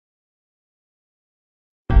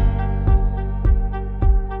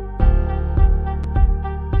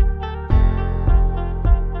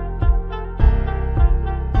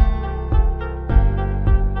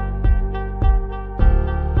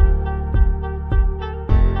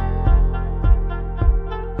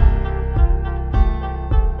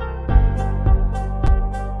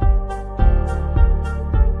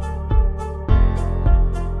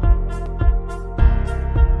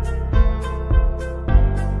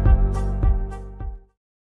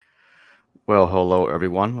Well, hello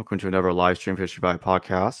everyone. Welcome to another live stream History by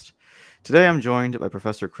podcast. Today I'm joined by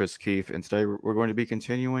Professor Chris Keefe, and today we're going to be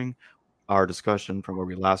continuing our discussion from where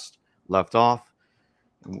we last left off,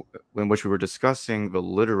 in which we were discussing the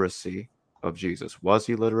literacy of Jesus. Was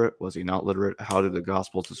he literate? Was he not literate? How did the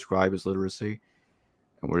Gospels describe his literacy?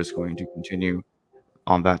 And we're just going to continue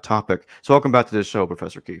on that topic. So welcome back to the show,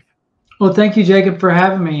 Professor Keefe. Well, thank you, Jacob, for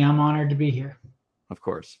having me. I'm honored to be here. Of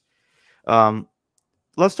course.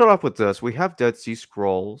 Let's start off with this. We have Dead Sea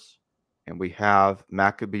Scrolls, and we have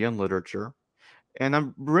Maccabean literature. And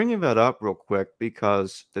I'm bringing that up real quick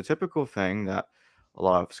because the typical thing that a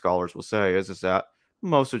lot of scholars will say is that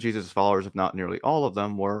most of Jesus' followers, if not nearly all of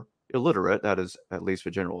them, were illiterate. That is at least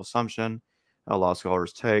the general assumption a lot of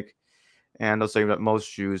scholars take. And they'll say that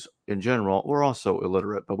most Jews in general were also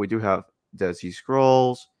illiterate. But we do have Dead Sea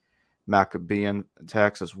Scrolls, Maccabean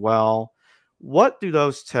texts as well. What do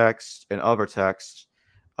those texts and other texts,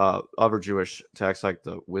 other Jewish texts like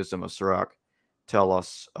the Wisdom of Sirach, tell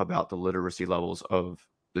us about the literacy levels of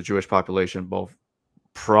the Jewish population, both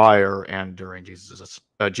prior and during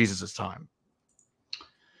Jesus's time?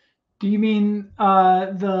 Do you mean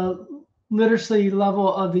the literacy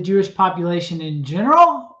level of the Jewish population in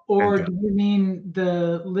general, or do you mean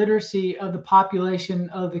the literacy of the population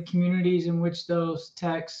of the communities in which those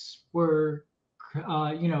texts were,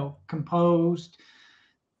 composed,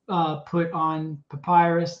 put on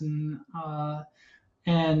papyrus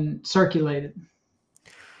and circulated?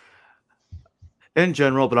 In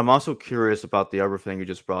general, but I'm also curious about the other thing you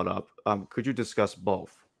just brought up. Could you discuss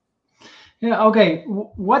both? Yeah. Okay.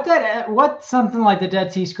 What something like the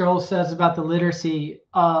Dead Sea Scrolls says about the literacy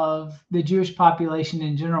of the Jewish population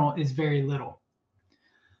in general is very little,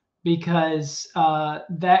 because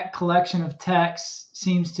that collection of texts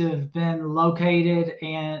seems to have been located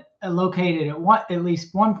at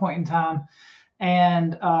least one point in time,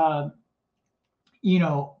 and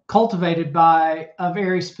cultivated by a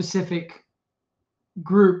very specific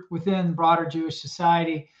group within broader Jewish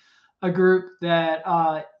society, a group that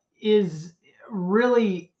is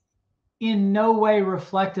really in no way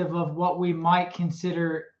reflective of what we might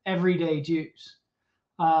consider everyday Jews.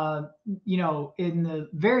 In the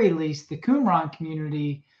very least, the Qumran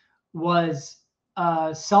community was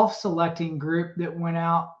a self-selecting group that went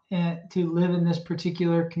out to live in this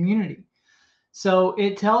particular community. So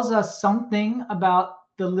it tells us something about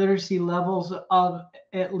the literacy levels of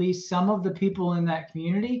at least some of the people in that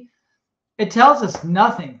community. It tells us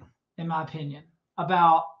nothing, in my opinion,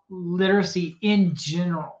 about literacy in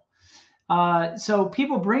general. So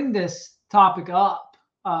people bring this topic up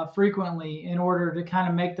frequently in order to kind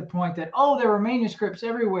of make the point that, there were manuscripts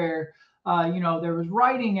everywhere. There was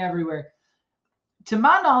writing everywhere. To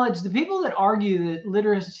my knowledge, the people that argue that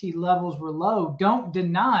literacy levels were low don't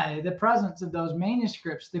deny the presence of those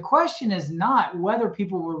manuscripts. The question is not whether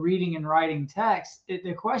people were reading and writing text.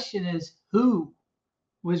 The question is who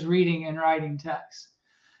was reading and writing text.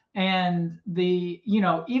 And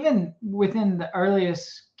even within the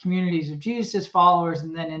earliest communities of Jesus' followers,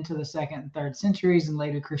 and then into the second and third centuries and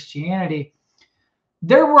later Christianity,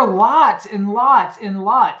 there were lots and lots and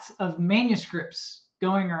lots of manuscripts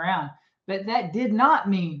going around. But that did not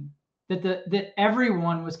mean that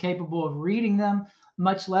everyone was capable of reading them,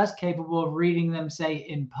 much less capable of reading them, say,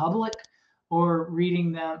 in public, or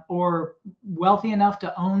reading them, or wealthy enough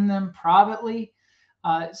to own them privately.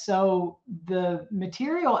 So the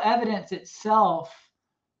material evidence itself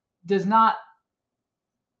does not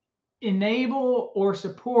enable or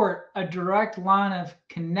support a direct line of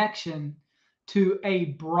connection to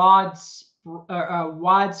a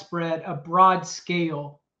widespread, broad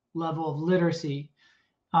scale level of literacy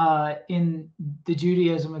in the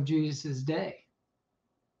Judaism of Jesus' day.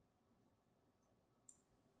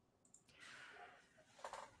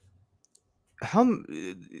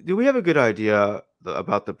 Do we have a good idea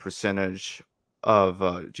about the percentage of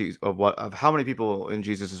how many people in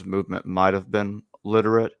Jesus's movement might have been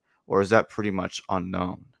literate, or is that pretty much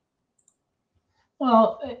unknown?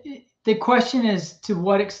 Well, the question is to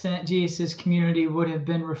what extent Jesus' community would have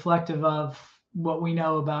been reflective of what we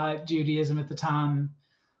know about Judaism at the time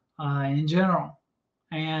in general.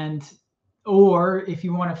 Or if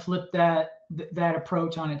you want to flip that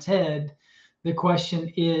approach on its head, the question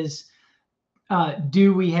is,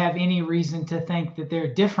 do we have any reason to think that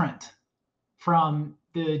they're different from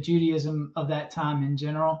the Judaism of that time in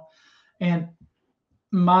general? And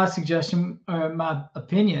my suggestion, or my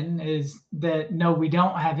opinion, is that no, we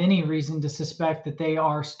don't have any reason to suspect that they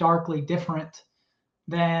are starkly different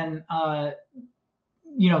than the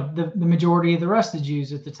majority of the rest of the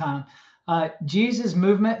Jews at the time. Jesus'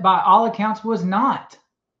 movement, by all accounts, was not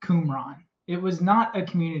Qumran. It was not a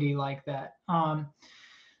community like that.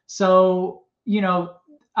 So,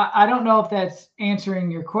 I don't know if that's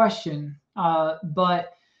answering your question,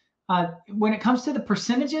 but when it comes to the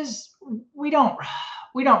percentages, we don't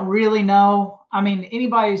really know. I mean,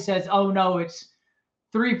 anybody who says, "Oh no, it's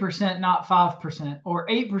 3%, not 5%, or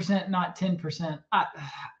 8%, not 10%,"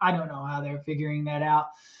 I don't know how they're figuring that out.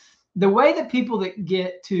 The way that people that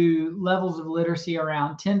get to levels of literacy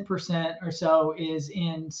around 10% or so is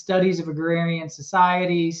in studies of agrarian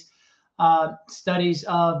societies, studies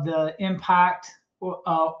of the impact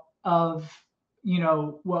of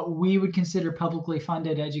what we would consider publicly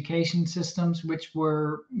funded education systems, which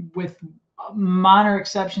were, with minor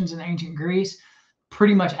exceptions in ancient Greece,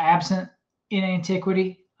 pretty much absent in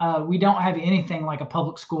antiquity. We don't have anything like a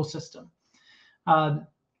public school system.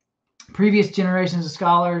 Previous generations of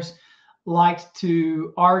scholars liked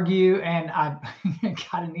to argue, and I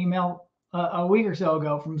got an email a week or so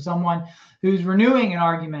ago from someone who's renewing an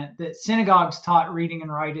argument that synagogues taught reading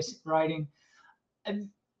and writing.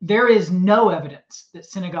 There is no evidence that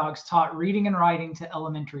synagogues taught reading and writing to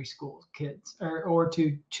elementary school kids or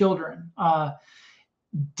to children.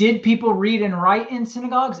 Did people read and write in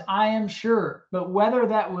synagogues? I am sure. But whether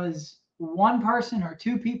that was one person or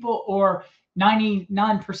two people or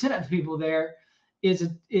 99% of the people there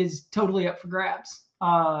is totally up for grabs.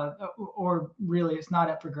 Or really, it's not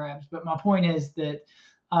up for grabs. But my point is that,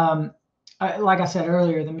 like I said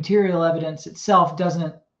earlier, the material evidence itself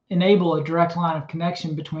doesn't enable a direct line of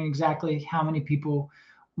connection between exactly how many people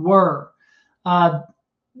were.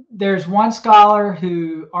 There's one scholar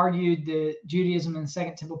who argued that Judaism in the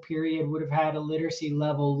Second Temple period would have had a literacy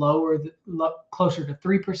level closer to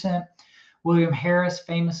 3%. William Harris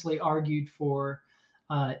famously argued for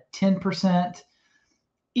 10%.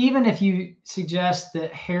 Even if you suggest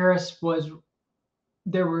that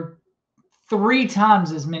there were 3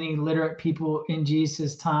 times as many literate people in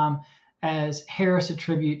Jesus' time as Harris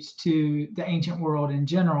attributes to the ancient world in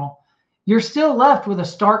general, you're still left with a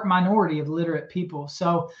stark minority of literate people.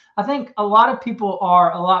 So I think a lot of people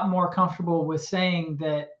are a lot more comfortable with saying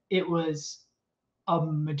that it was a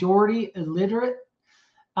majority illiterate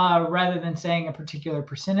rather than saying a particular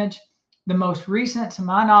percentage. The most recent, to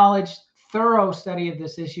my knowledge, thorough study of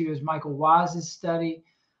this issue is Michael Wise's study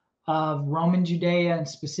of Roman Judea and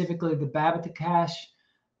specifically the Babatacash.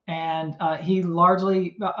 And he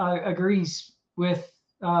largely agrees with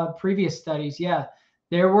previous studies. Yeah,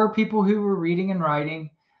 there were people who were reading and writing.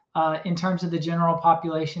 In terms of the general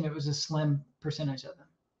population, it was a slim percentage of them.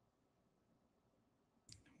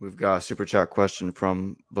 We've got a super chat question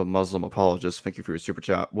from the Muslim apologist. Thank you for your super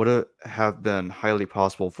chat. Would it have been highly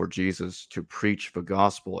possible for Jesus to preach the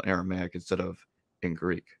gospel in Aramaic instead of in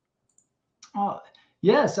Greek?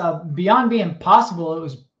 Yes, beyond being possible, it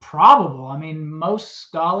was probable. I mean, most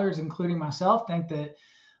scholars, including myself, think that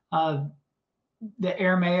the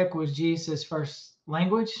Aramaic was Jesus' first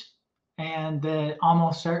language, and that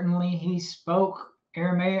almost certainly he spoke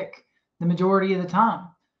Aramaic the majority of the time,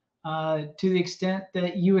 to the extent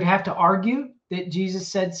that you would have to argue that Jesus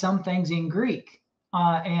said some things in Greek,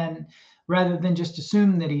 and rather than just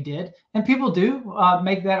assume that he did. And people do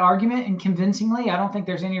make that argument, and convincingly. I don't think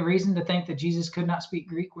there's any reason to think that Jesus could not speak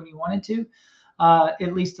Greek when he wanted to,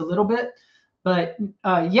 at least a little bit. But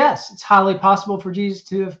yes, it's highly possible for Jesus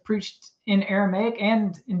to have preached in Aramaic,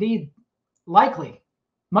 and indeed likely,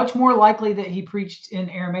 much more likely that he preached in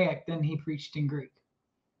Aramaic than he preached in Greek.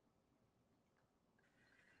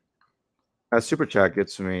 That super chat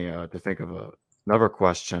gets me to think of another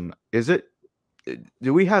question.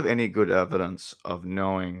 Do we have any good evidence of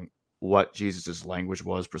knowing what Jesus's language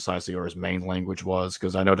was precisely, or his main language was?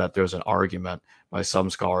 Because I know that there's an argument by some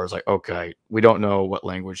scholars like, okay, we don't know what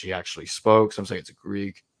language he actually spoke. Some say it's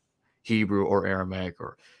Greek, Hebrew, or Aramaic,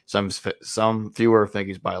 or some fewer think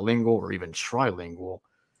he's bilingual or even trilingual.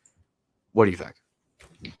 What do you think?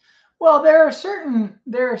 Well, there are certain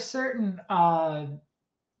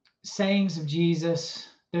sayings of Jesus.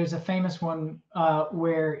 There's a famous one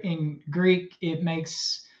where in Greek it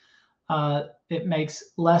makes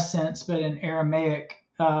less sense, but in Aramaic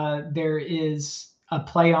there is a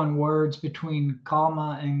play on words between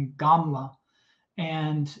kalma and gamla,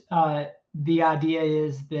 and the idea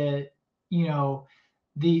is that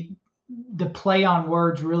the play on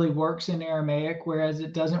words really works in Aramaic, whereas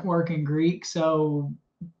it doesn't work in Greek. So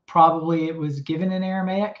probably it was given in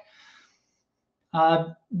Aramaic.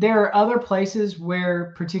 There are other places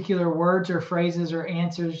where particular words or phrases or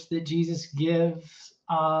answers that Jesus gives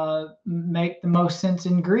make the most sense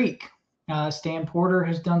in Greek. Stan Porter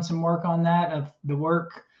has done some work on that, of the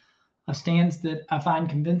work of Stan's that I find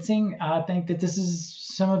convincing. I think that this is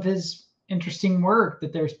some of his interesting word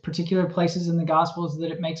that there's particular places in the Gospels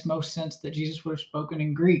that it makes most sense that Jesus would have spoken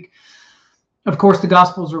in Greek. Of course, the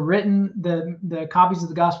Gospels are written, the copies of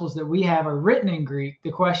the Gospels that we have are written in Greek.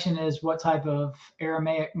 The question is what type of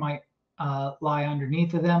Aramaic might lie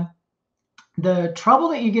underneath of them. The trouble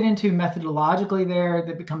that you get into methodologically there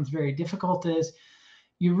that becomes very difficult is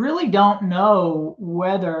you really don't know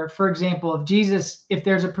whether, for example, if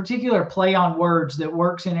there's a particular play on words that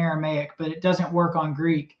works in Aramaic, but it doesn't work in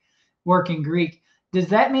Greek, does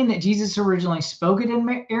that mean that Jesus originally spoke it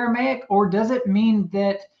in Aramaic, or does it mean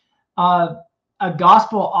that a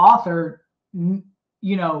gospel author,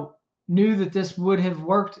 knew that this would have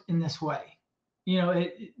worked in this way?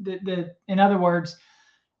 In other words,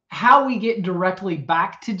 how we get directly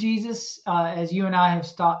back to Jesus, as you and I have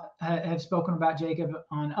spoken about, Jacob,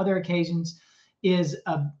 on other occasions, is,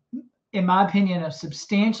 in my opinion, a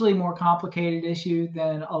substantially more complicated issue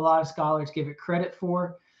than a lot of scholars give it credit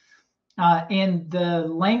for. And the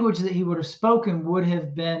language that he would have spoken would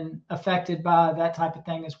have been affected by that type of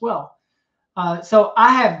thing as well. So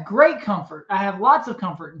I have great comfort. I have lots of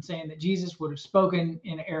comfort in saying that Jesus would have spoken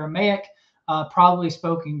in Aramaic, probably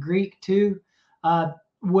spoken Greek too.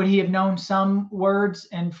 Would he have known some words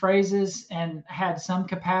and phrases and had some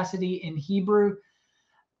capacity in Hebrew?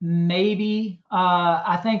 Maybe.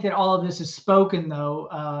 I think that all of this is spoken,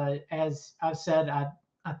 though. As I've said, I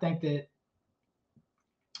think that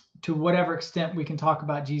to whatever extent we can talk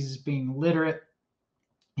about Jesus being literate,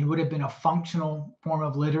 he would have been a functional form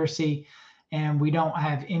of literacy. And we don't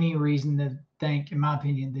have any reason to think, in my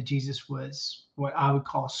opinion, that Jesus was what I would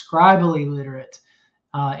call scribally literate.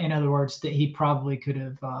 In other words, that he probably could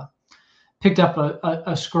have picked up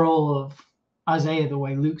a scroll of Isaiah the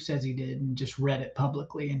way Luke says he did and just read it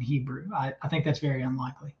publicly in Hebrew. I think that's very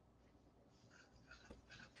unlikely.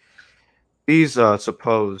 These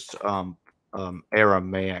supposed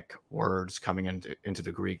Aramaic words coming into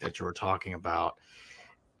the Greek that you were talking about,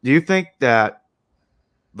 do you think that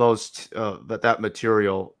that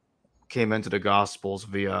material came into the Gospels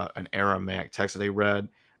via an Aramaic text that they read,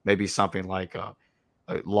 maybe something like a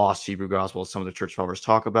lost Hebrew Gospel, some of the church fathers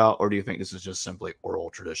talk about, or do you think this is just simply oral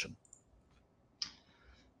tradition?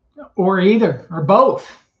 Or either, or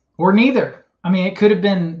both, or neither. I mean, it could have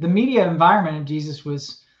been the media environment of Jesus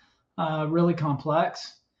was really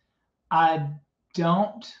complex. I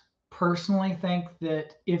don't personally think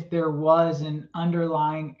that if there was an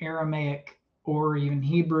underlying Aramaic or even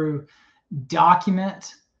Hebrew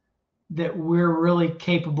document, that we're really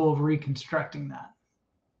capable of reconstructing that.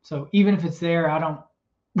 So even if it's there, I don't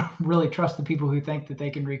really trust the people who think that they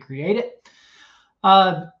can recreate it.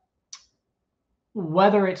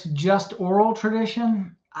 Whether it's just oral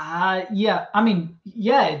tradition,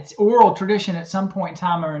 it's oral tradition at some point in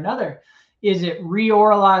time or another. Is it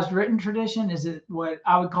reoralized written tradition? Is it what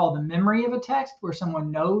I would call the memory of a text, where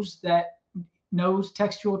someone knows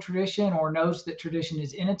textual tradition or knows that tradition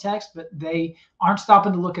is in a text, but they aren't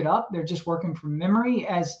stopping to look it up? They're just working from memory,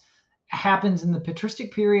 as happens in the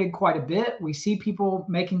patristic period quite a bit. We see people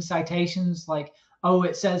making citations like, oh,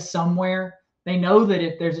 it says somewhere. They know that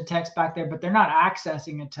if there's a text back there, but they're not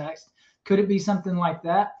accessing a text. Could it be something like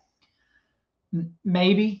that?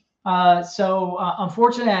 Maybe.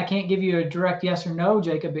 Unfortunately, I can't give you a direct yes or no,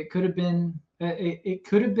 Jacob. It could have been. It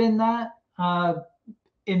could have been that.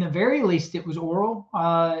 In the very least, it was oral.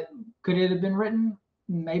 Could it have been written?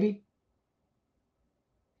 Maybe.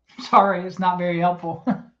 Sorry, it's not very helpful.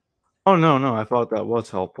 Oh, no, I thought that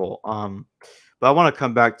was helpful. But I want to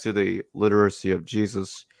come back to the literacy of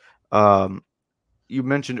Jesus. You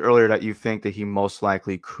mentioned earlier that you think that he most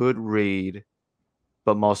likely could read,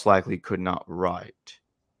 but most likely could not write.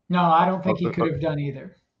 No, I don't think he could have done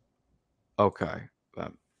either. Okay.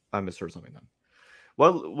 I misheard something then.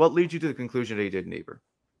 What leads you to the conclusion that he did neither?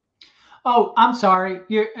 Oh, I'm sorry.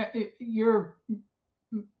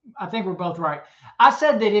 I think we're both right. I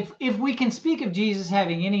said that if we can speak of Jesus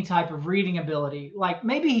having any type of reading ability, like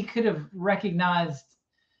maybe he could have recognized,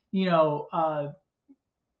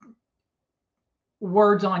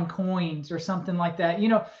 words on coins or something like that.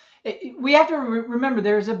 We have to remember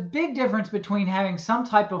there's a big difference between having some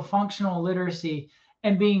type of functional literacy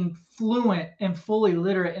and being fluent and fully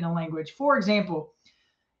literate in a language. For example,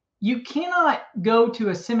 you cannot go to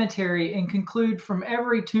a cemetery and conclude from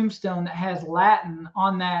every tombstone that has Latin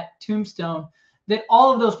on that tombstone that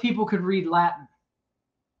all of those people could read Latin,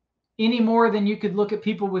 any more than you could look at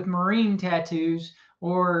people with marine tattoos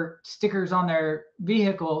or stickers on their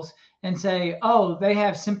vehicles and say, oh, they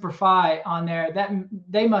have Semper Fi on there, that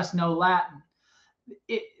they must know Latin.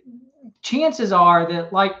 Chances are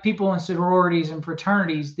that, like people in sororities and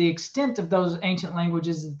fraternities, the extent of those ancient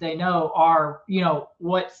languages that they know are,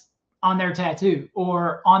 what's on their tattoo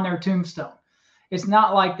or on their tombstone. It's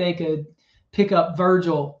not like they could pick up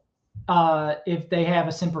Virgil if they have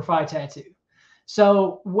a Semper Fi tattoo.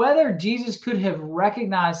 So whether Jesus could have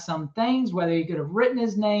recognized some things, whether he could have written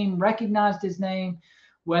his name, recognized his name,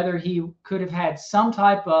 whether he could have had some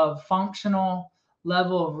type of functional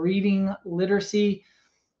level of reading literacy,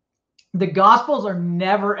 the Gospels are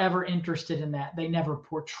never, ever interested in that. They never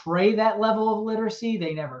portray that level of literacy.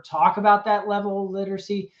 They never talk about that level of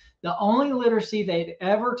literacy. The only literacy they'd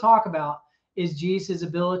ever talk about is Jesus'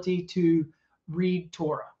 ability to read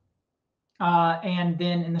Torah. And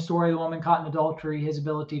then in the story of the woman caught in adultery, his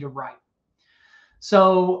ability to write.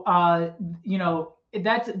 So,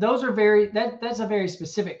 that's a very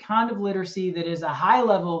specific kind of literacy that is a high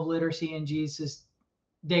level of literacy in Jesus'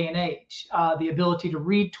 day and age. The ability to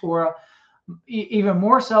read Torah, even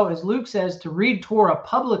more so, as Luke says, to read Torah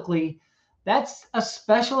publicly, that's a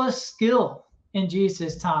specialist skill in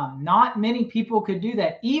Jesus' time. Not many people could do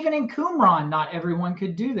that. Even in Qumran, not everyone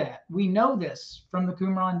could do that. We know this from the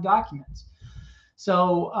Qumran documents.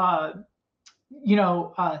 So,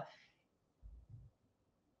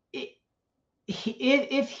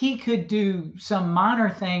 if he could do some minor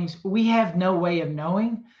things, we have no way of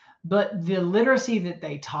knowing. But the literacy that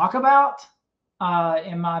they talk about,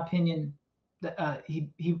 in my opinion,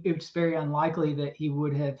 it's very unlikely that he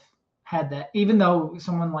would have had that, even though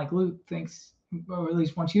someone like Luke thinks, or at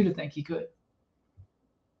least wants you to think he could.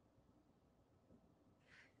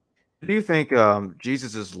 Do you think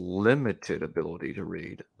Jesus' limited ability to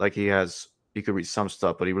read, like he could read some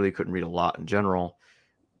stuff, but he really couldn't read a lot in general,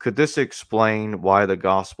 could this explain why the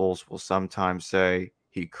Gospels will sometimes say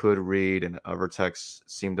he could read and other texts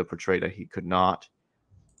seem to portray that he could not?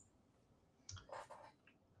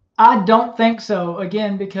 I don't think so.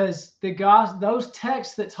 Again, because those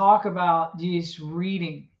texts that talk about Jesus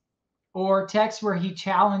reading, or texts where he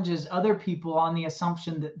challenges other people on the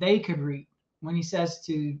assumption that they could read, when he says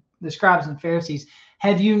to the scribes and Pharisees,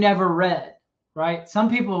 "Have you never read?" Right? Some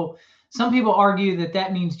people argue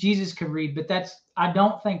that means Jesus could read, but I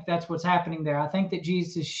don't think that's what's happening there. I think that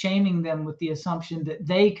Jesus is shaming them with the assumption that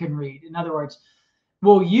they can read. In other words,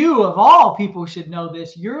 well, you of all people should know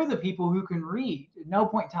this. You're the people who can read. At no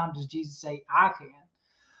point in time does Jesus say, "I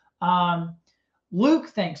can." Luke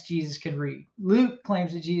thinks Jesus could read. Luke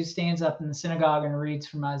claims that Jesus stands up in the synagogue and reads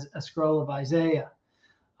from a scroll of Isaiah.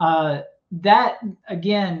 That,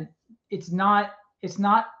 again, it's not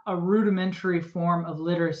a rudimentary form of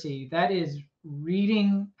literacy. That is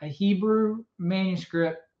reading a Hebrew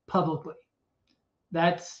manuscript publicly.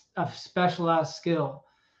 That's a specialized skill.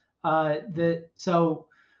 So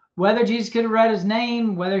whether Jesus could have read his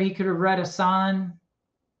name, whether he could have read a sign,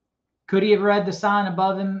 could he have read the sign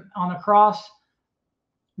above him on the cross?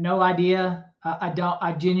 No idea.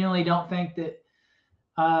 I genuinely don't think that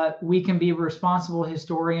we can be responsible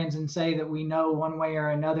historians and say that we know one way or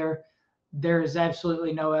another. There is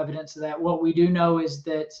absolutely no evidence of that. What we do know is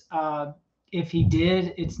that if he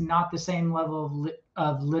did, it's not the same level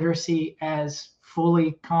of literacy as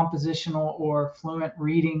fully compositional or fluent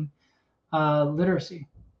reading literacy.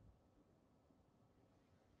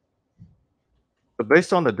 But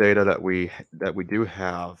based on the data that we do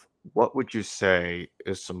have, what would you say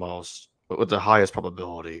is with the highest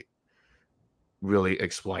probability really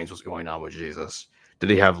explains what's going on with Jesus?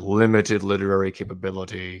 Did he have limited literary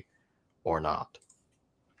capability or not?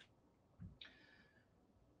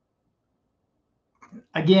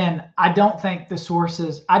 Again, I don't think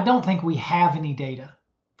we have any data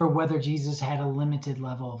for whether Jesus had a limited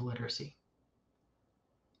level of literacy.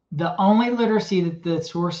 The only literacy that the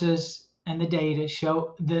sources and the data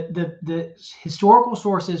show, the historical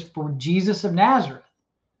sources for Jesus of Nazareth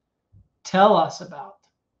tell us about,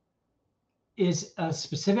 is a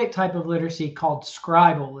specific type of literacy called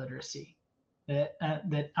scribal literacy.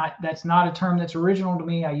 That's not a term that's original to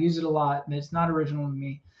me. I use it a lot, but it's not original to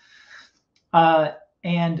me.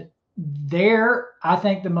 And there, I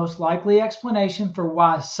think the most likely explanation for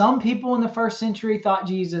why some people in the first century thought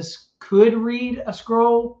Jesus could read a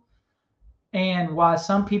scroll and why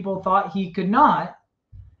some people thought he could not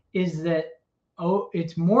is that,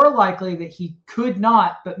 it's more likely that he could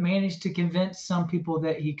not, but managed to convince some people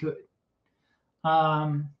that he could.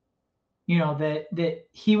 That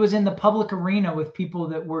he was in the public arena with people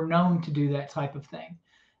that were known to do that type of thing.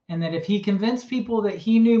 And that if he convinced people that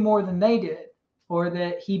he knew more than they did, or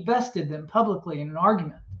that he bested them publicly in an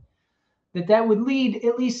argument, that would lead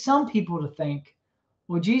at least some people to think,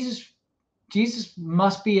 well, Jesus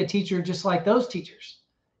must be a teacher just like those teachers,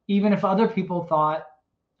 even if other people thought,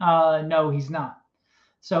 no, he's not.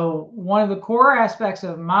 So one of the core aspects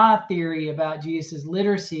of my theory about Jesus'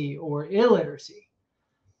 literacy or illiteracy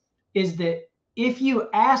is that if you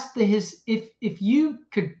ask if you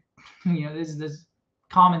could, this is this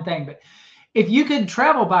common thing, but if you could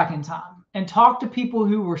travel back in time and talk to people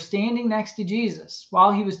who were standing next to Jesus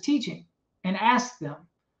while he was teaching and ask them,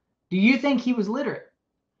 do you think he was literate?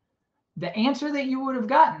 The answer that you would have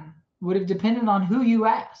gotten would have depended on who you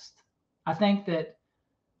asked. I think that,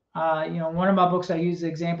 one of my books I use the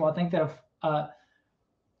example. I think that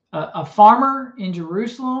a farmer in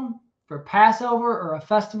Jerusalem for Passover or a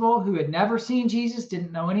festival who had never seen Jesus,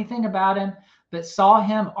 didn't know anything about him, but saw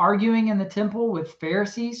him arguing in the temple with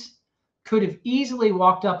Pharisees, could have easily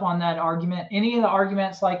walked up on that argument. Any of the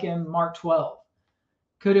arguments like in Mark 12,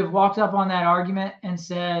 could have walked up on that argument and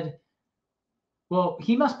said, well,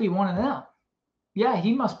 he must be one of them. Yeah,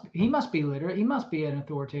 he must be literate. He must be an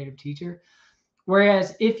authoritative teacher.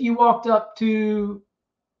 Whereas if you walked up to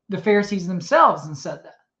the Pharisees themselves and said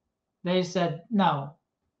that, they said, no,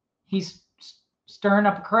 he's stirring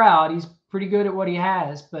up a crowd. He's pretty good at what he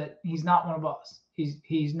has, but he's not one of us.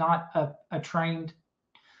 He's not a trained.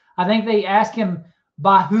 I think they ask him,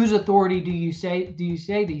 by whose authority do you say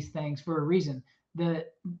these things, for a reason.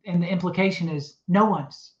 And the implication is no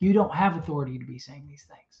one's. You don't have authority to be saying these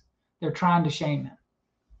things. They're trying to shame him.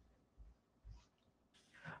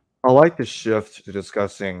 I like the shift to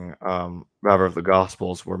discussing rather the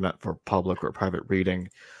Gospels were meant for public or private reading.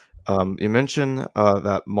 You mentioned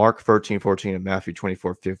that Mark 13:14 and Matthew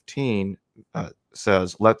 24:15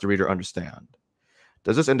 says, "Let the reader understand."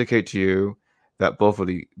 Does this indicate to you that both of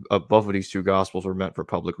these two Gospels were meant for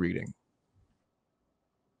public reading?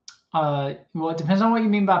 Well, it depends on what you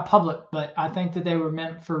mean by public, but I think that they were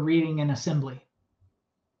meant for reading in assembly.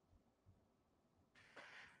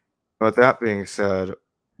 With that being said,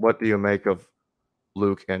 what do you make of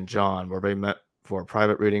Luke and John? Were they meant for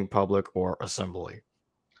private reading, public, or assembly?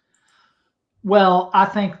 Well, I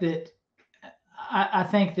think that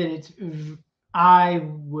it's. I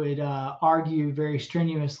would argue very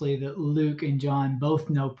strenuously that Luke and John both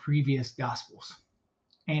know previous Gospels,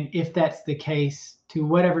 and if that's the case, to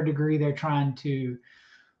whatever degree they're trying to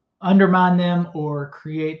undermine them or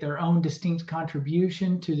create their own distinct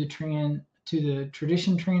contribution to the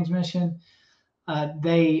tradition transmission,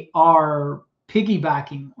 they are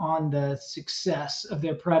piggybacking on the success of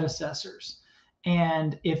their predecessors.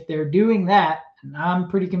 And if they're doing that, and I'm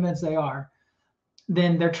pretty convinced they are,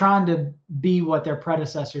 then they're trying to be what their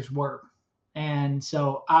predecessors were. And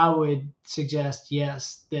so I would suggest,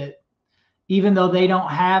 yes, that even though they don't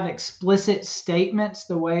have explicit statements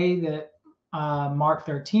the way that Mark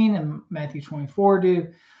 13 and Matthew 24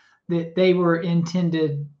 do, that they were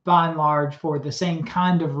intended by and large for the same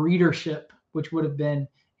kind of readership, which would have been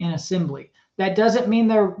in assembly. That doesn't mean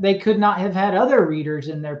they could not have had other readers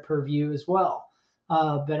in their purview as well.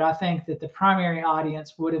 But I think that the primary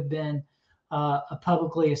audience would have been a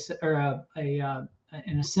publicly or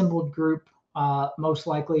an assembled group, most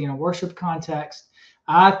likely in a worship context.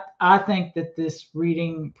 I think that this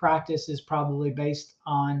reading practice is probably based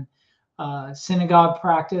on synagogue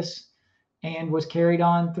practice and was carried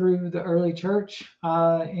on through the early church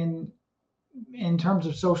in terms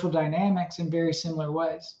of social dynamics in very similar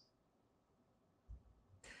ways.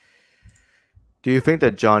 Do you think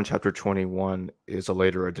that John chapter 21 is a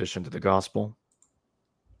later addition to the gospel?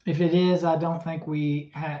 If it is, I don't think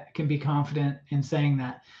we can be confident in saying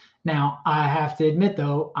that. Now, I have to admit,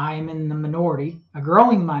 though, I am in the minority, a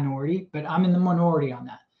growing minority, but I'm in the minority on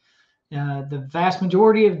that. The vast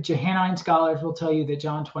majority of Johannine scholars will tell you that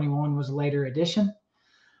John 21 was a later addition.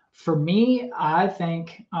 For me, I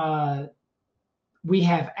think we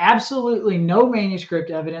have absolutely no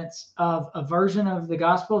manuscript evidence of a version of the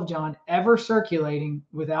Gospel of John ever circulating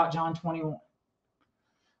without John 21.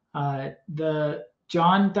 The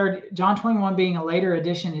John 21 being a later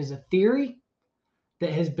addition is a theory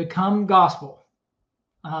that has become gospel.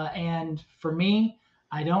 And for me,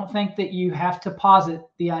 I don't think that you have to posit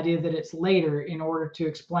the idea that it's later in order to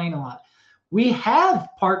explain a lot. We have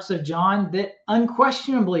parts of John that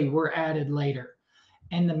unquestionably were added later,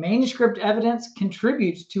 and the manuscript evidence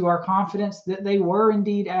contributes to our confidence that they were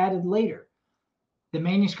indeed added later. The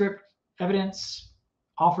manuscript evidence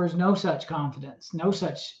offers no such confidence, no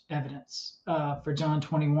such evidence for John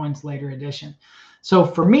 21's later edition. So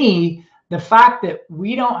for me, the fact that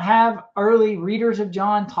we don't have early readers of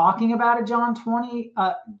John talking about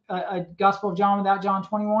a Gospel of John without John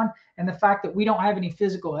 21, and the fact that we don't have any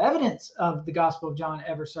physical evidence of the Gospel of John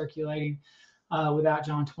ever circulating without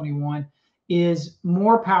John 21 is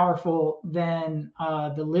more powerful than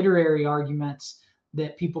the literary arguments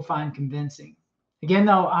that people find convincing. Again,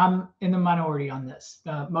 though, I'm in the minority on this.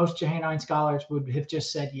 Most Johannine scholars would have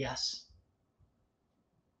just said yes.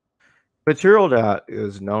 Material that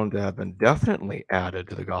is known to have been definitely added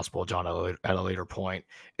to the Gospel of John at a later point.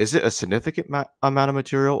 Is it a significant amount of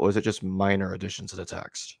material, or is it just minor additions to the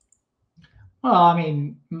text? Well, I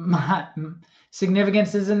mean,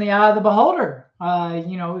 significance is in the eye of the beholder.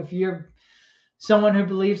 If you're someone who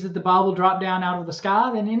believes that the Bible dropped down out of the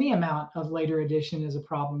sky, then any amount of later addition is a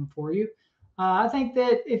problem for you. I think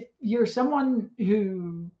that if you're someone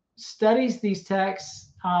who studies these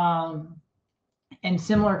texts and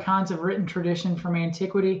similar kinds of written tradition from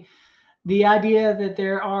antiquity, the idea that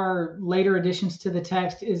there are later additions to the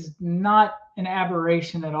text is not an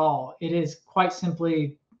aberration at all. It is quite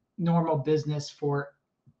simply normal business for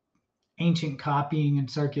ancient copying and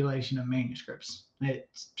circulation of manuscripts.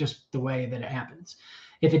 It's just the way that it happens.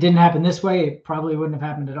 If it didn't happen this way, it probably wouldn't have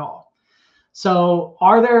happened at all. So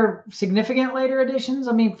are there significant later additions?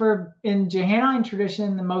 I mean, in Johannine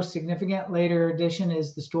tradition, the most significant later addition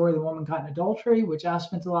is the story of the woman caught in adultery, which I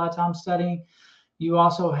spent a lot of time studying. You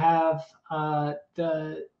also have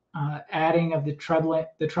the adding of the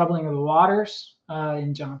troubling of the waters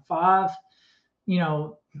in John 5.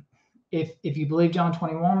 If you believe John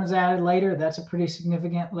 21 was added later, that's a pretty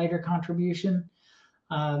significant later contribution.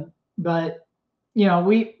 But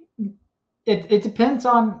it depends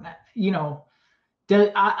on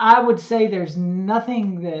I would say there's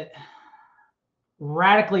nothing that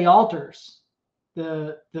radically alters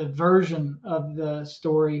the version of the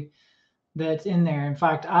story that's in there. In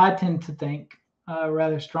fact, I tend to think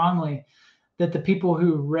rather strongly that the people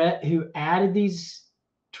who added these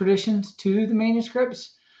traditions to the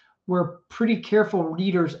manuscripts were pretty careful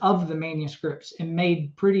readers of the manuscripts and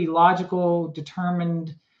made pretty logical,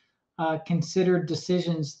 determined, considered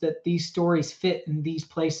decisions that these stories fit in these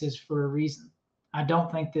places for a reason. I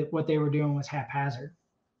don't think that what they were doing was haphazard.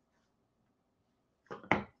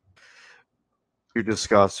 You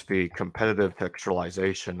discuss the competitive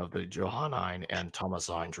textualization of the Johannine and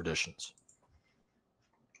Thomasine traditions.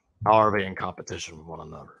 How are they in competition with one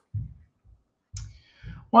another?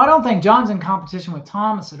 Well, I don't think John's in competition with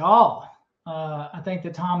Thomas at all. I think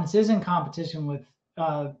that Thomas is in competition with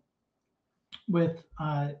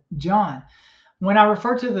John. When I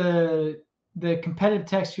refer to the competitive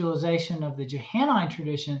textualization of the Johannine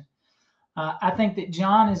tradition, I think that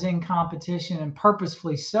John is in competition, and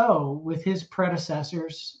purposefully so, with his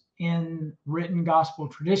predecessors in written gospel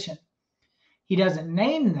tradition. He doesn't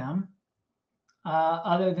name them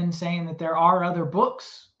other than saying that there are other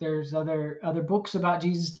books. There's other books about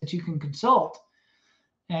Jesus that you can consult,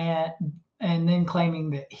 and then claiming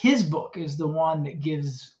that his book is the one that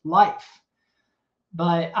gives life.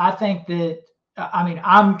 But I think that,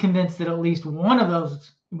 I'm convinced that at least one of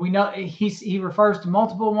those, we know he refers to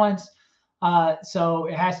multiple ones. So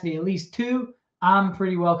it has to be at least two. I'm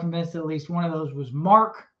pretty well convinced that at least one of those was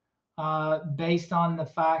Mark, based on the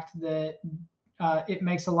fact that it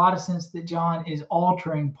makes a lot of sense that John is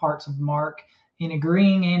altering parts of Mark in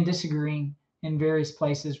agreeing and disagreeing in various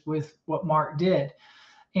places with what Mark did.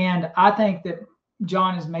 And I think that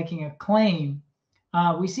John is making a claim.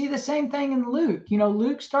 We see the same thing in Luke.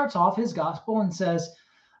 Luke starts off his gospel and says,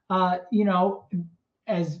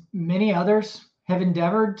 as many others have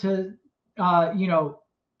endeavored to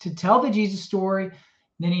tell the Jesus story.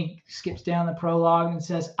 Then he skips down the prologue and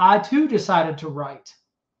says, I too decided to write.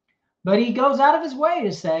 But he goes out of his way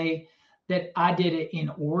to say that I did it in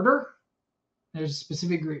order. There's a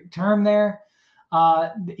specific Greek term there.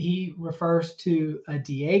 He refers to a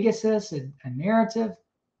diegesis, a narrative.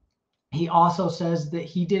 He also says that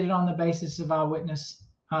he did it on the basis of eyewitness,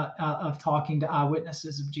 of talking to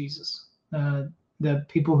eyewitnesses of Jesus, the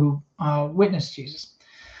people who witnessed Jesus.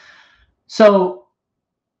 So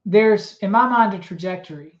there's, in my mind, a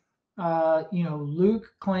trajectory.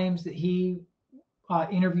 Luke claims that he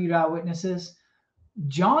interviewed eyewitnesses.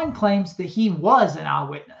 John claims that he was an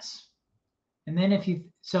eyewitness. And then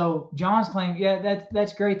John's claim, yeah,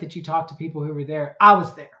 that's great that you talked to people who were there. I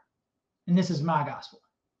was there, and this is my gospel.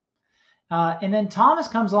 And then Thomas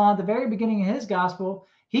comes along at the very beginning of his gospel.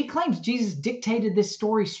 He claims Jesus dictated this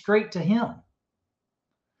story straight to him.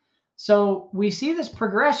 So we see this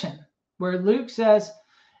progression where Luke says,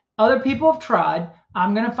 other people have tried.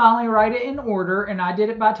 I'm going to finally write it in order, and I did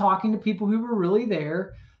it by talking to people who were really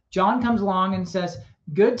there. John comes along and says,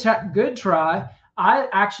 good try. I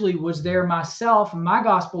actually was there myself, and my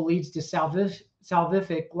gospel leads to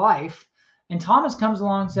salvific life. And Thomas comes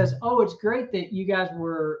along and says, oh, it's great that you guys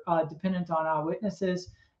were dependent on eyewitnesses,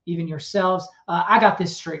 even yourselves. I got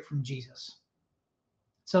this straight from Jesus.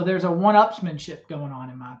 So there's a one-upsmanship going on,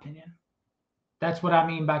 in my opinion. That's what I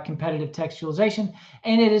mean by competitive textualization.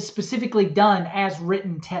 And it is specifically done as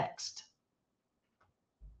written text.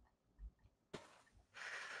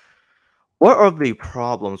 What are the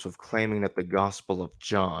problems with claiming that the Gospel of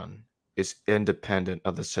John is independent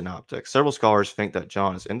of the synoptics? Several scholars think that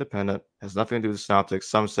John is independent, has nothing to do with the synoptics.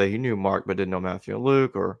 Some say he knew Mark but didn't know Matthew and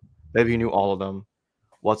Luke, or maybe he knew all of them.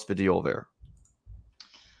 What's the deal there?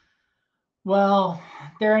 Well,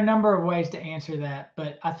 there are a number of ways to answer that,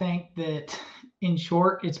 but I think that in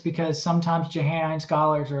short, it's because sometimes Johannine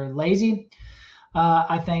scholars are lazy.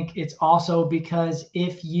 I think it's also because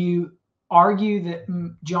if you argue that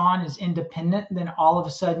John is independent, then all of a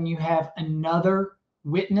sudden you have another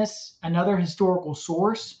witness, another historical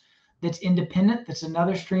source that's independent, that's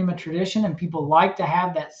another stream of tradition, and people like to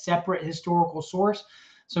have that separate historical source.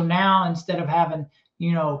 So now instead of having,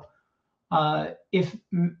 you know, if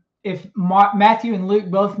Matthew and Luke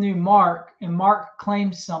both knew Mark and Mark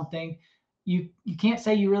claims something, you can't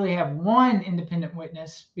say you really have one independent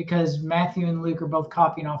witness because Matthew and Luke are both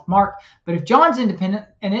copying off Mark. But if John's independent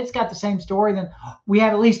and it's got the same story, then we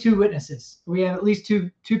have at least two witnesses. We have at least two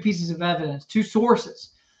pieces of evidence, two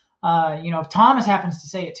sources. If Thomas happens to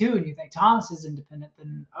say it too, and you think Thomas is independent,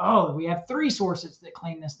 then we have three sources that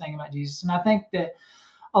claim this thing about Jesus. And I think that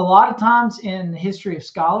a lot of times in the history of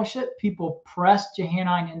scholarship, people press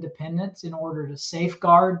Johannine independence in order to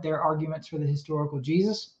safeguard their arguments for the historical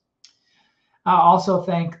Jesus. I also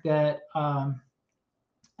think that for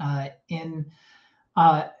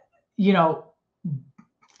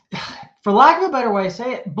lack of a better way to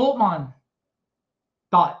say it, Bultmann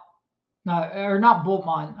thought, or not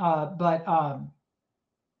Bultmann,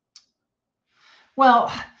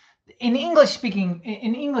 in English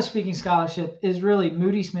speaking scholarship is really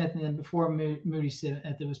Moody Smith, and then before Moody Smith,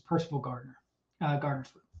 it was Percival Gardner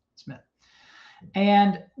Smith,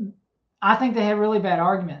 and I think they had really bad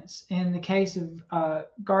arguments. In the case of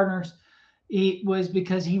Gardner's, it was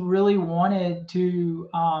because he really wanted to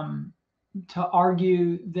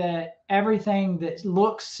argue that everything that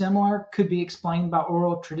looks similar could be explained by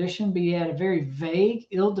oral tradition, but he had a very vague,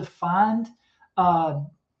 ill-defined,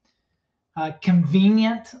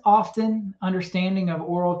 convenient, often, understanding of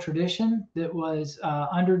oral tradition that was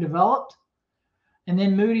underdeveloped. And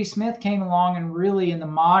then Moody Smith came along and really, in the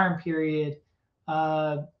modern period,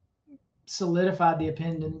 solidified the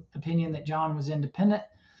opinion that John was independent.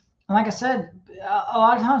 And like I said, a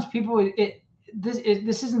lot of times people,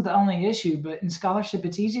 this isn't the only issue, but in scholarship,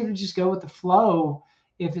 it's easier to just go with the flow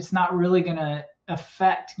if it's not really going to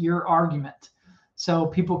affect your argument. So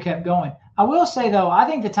people kept going. I will say, though, I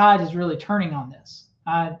think the tide is really turning on this.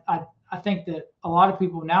 I think that a lot of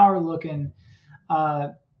people now are looking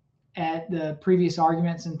at the previous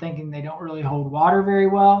arguments and thinking they don't really hold water very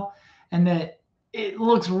well, and that it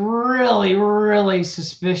looks really, really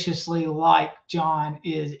suspiciously like John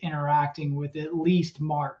is interacting with at least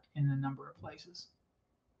Mark in a number of places.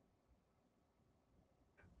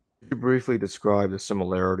 Could you briefly describe the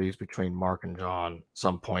similarities between Mark and John,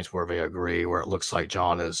 some points where they agree, where it looks like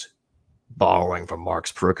John is borrowing from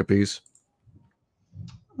Mark's pericopes?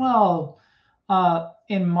 Well,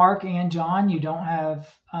 in Mark and John, you don't have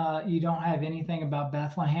anything about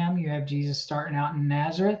Bethlehem. You have Jesus starting out in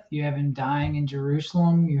Nazareth. You have him dying in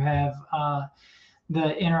Jerusalem. You have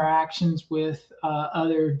the interactions with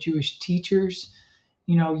other Jewish teachers.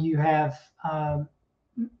 You have the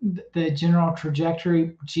general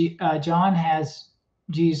trajectory. John has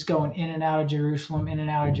Jesus going in and out of Jerusalem, in and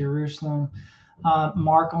out of Jerusalem.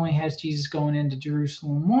 Mark only has Jesus going into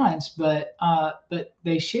Jerusalem once, but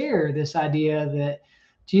they share this idea that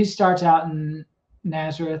Jesus starts out in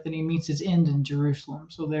Nazareth and he meets his end in Jerusalem.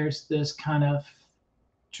 So there's this kind of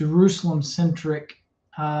Jerusalem-centric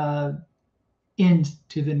end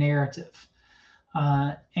to the narrative.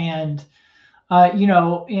 There are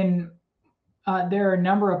a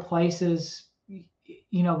number of places,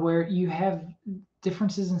 where you have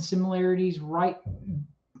differences and similarities right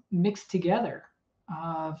mixed together.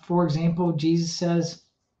 For example, Jesus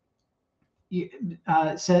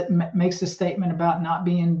makes a statement about not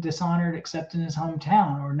being dishonored except in his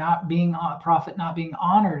hometown, or not being a prophet, not being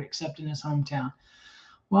honored except in his hometown.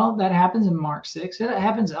 Well, that happens in Mark 6. It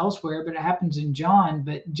happens elsewhere, but it happens in John.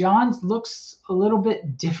 But John's looks a little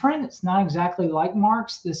bit different. It's not exactly like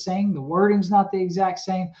Mark's the same. The wording's not the exact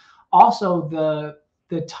same. Also, the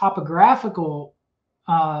topographical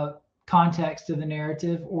context of the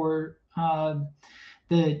narrative, or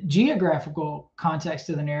the geographical context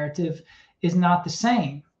of the narrative, is not the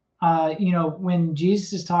same. When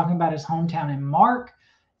Jesus is talking about his hometown in Mark,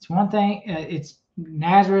 it's one thing. It's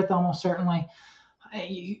Nazareth, almost certainly.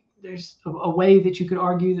 There's a way that you could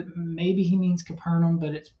argue that maybe he means Capernaum,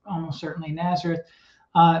 but it's almost certainly Nazareth.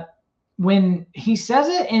 When he says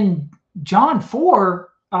it in John 4,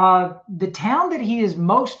 the town that he has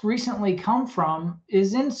most recently come from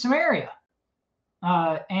is in Samaria.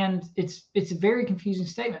 and it's a very confusing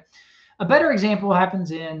statement. A better example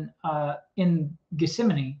happens in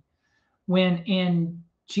Gethsemane, when in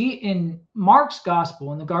Mark's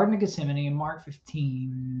gospel, in the Garden of Gethsemane, in Mark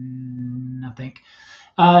 15, I think,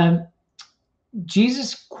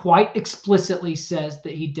 Jesus quite explicitly says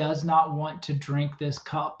that he does not want to drink this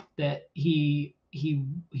cup, that he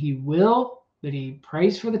will, that he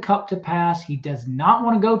prays for the cup to pass. He does not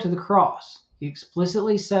want to go to the cross. He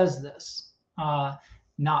explicitly says this,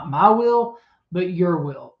 not my will, but your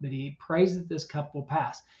will, that he prays that this cup will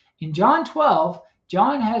pass. In John 12,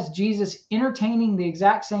 John has Jesus entertaining the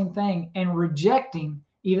exact same thing and rejecting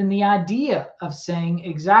even the idea of saying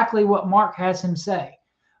exactly what Mark has him say.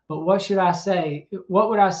 But what should I say? What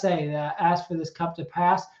would I say? That I asked for this cup to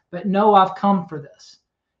pass, but no, I've come for this.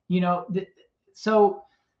 So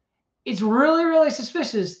it's really, really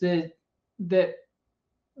suspicious that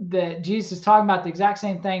Jesus is talking about the exact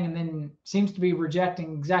same thing and then seems to be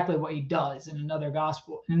rejecting exactly what he does in another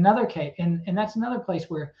gospel, in another case, and that's another place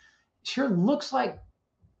where sure looks like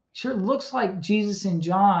Jesus in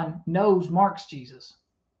John knows Mark's Jesus.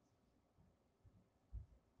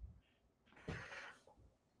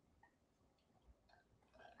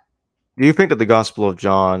 Do you think that the Gospel of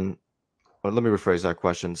John, well, let me rephrase that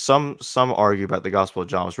question. Some argue that the Gospel of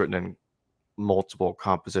John was written in multiple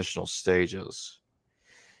compositional stages.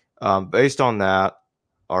 Based on that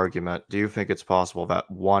argument, do you think it's possible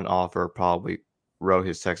that one author probably wrote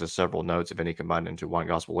his text as several notes and then he combined it into one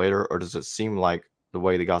gospel later? Or does it seem like the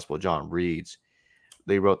way the Gospel of John reads,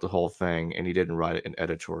 they wrote the whole thing and he didn't write it in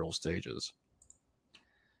editorial stages?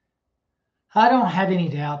 I don't have any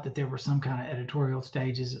doubt that there were some kind of editorial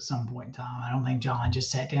stages at some point in time. I don't think John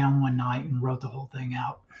just sat down one night and wrote the whole thing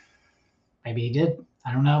out. Maybe he did.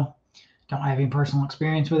 I don't know. Don't have any personal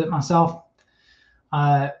experience with it myself.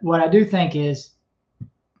 What I do think is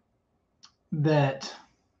that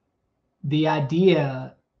the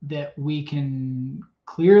idea that we can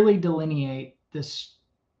clearly delineate the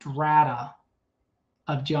strata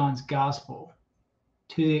of John's gospel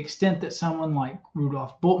to the extent that someone like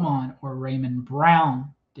Rudolf Bultmann or Raymond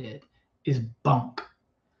Brown did is bunk.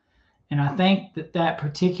 And I think that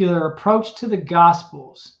particular approach to the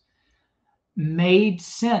Gospels made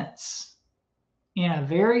sense in a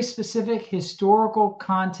very specific historical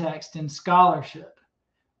context in scholarship,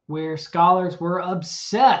 where scholars were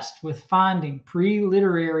obsessed with finding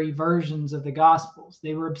pre-literary versions of the Gospels.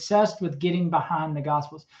 They were obsessed with getting behind the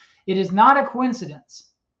Gospels. It is not a coincidence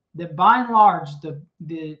that by and large,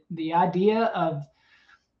 the idea of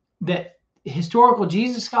that historical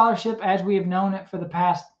Jesus scholarship, as we have known it for the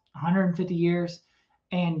past 150 years,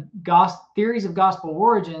 and theories of gospel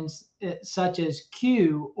origins, such as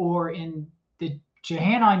Q, or in the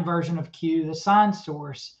Johannine version of Q, the sign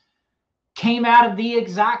source, came out of the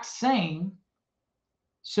exact same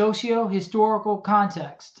socio-historical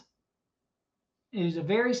context. It is a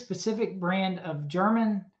very specific brand of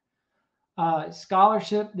German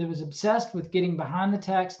scholarship that was obsessed with getting behind the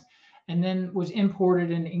text and then was imported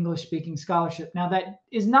into English-speaking scholarship. Now, that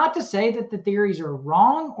is not to say that the theories are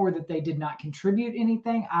wrong or that they did not contribute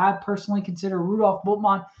anything. I personally consider Rudolf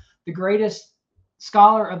Bultmann the greatest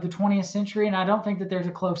scholar of the 20th century, and I don't think that there's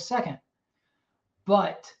a close second.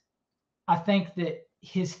 But I think that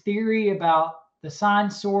his theory about the sign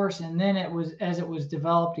source, and then it was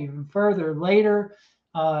developed even further later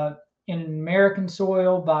in American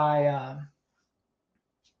soil by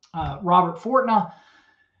Robert Fortna,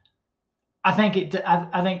 I think it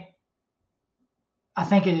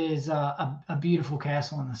is a beautiful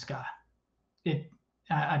castle in the sky.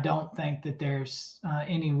 I don't think that there's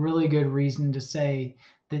any really good reason to say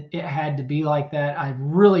that it had to be like that. I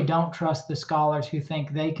really don't trust the scholars who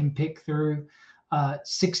think they can pick through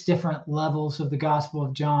 6 different levels of the Gospel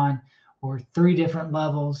of John, or 3 different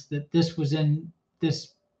levels, that this was in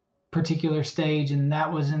this particular stage and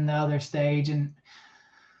that was in the other stage. And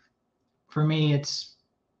for me, it's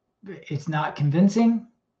not convincing,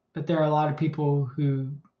 but there are a lot of people who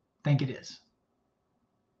think it is.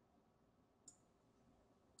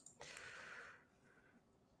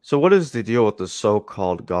 So what is the deal with the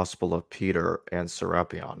so-called Gospel of Peter and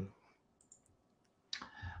Serapion?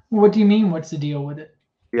 What do you mean? What's the deal with it?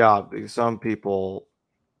 Yeah, some people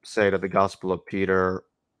say that the Gospel of Peter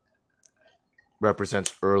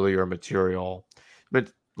represents earlier material,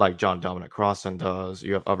 but like John Dominic Crossan does.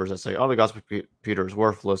 You have others that say, oh, the Gospel of Peter is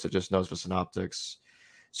worthless, it just knows the synoptics.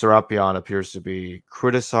 Serapion appears to be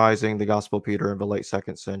criticizing the Gospel of Peter in the late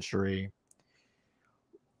 2nd century.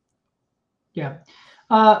 Yeah.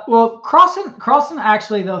 Well, Crossan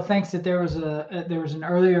actually though thinks that there was an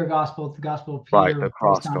earlier gospel, the Gospel of Right, Peter, the based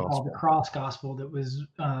cross on called the gospel. Cross Gospel, that was,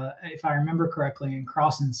 if I remember correctly, in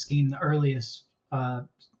Crossan's scheme, the earliest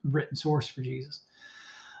written source for Jesus.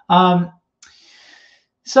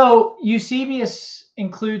 So Eusebius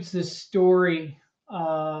includes this story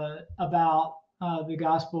about the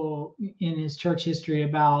gospel in his church history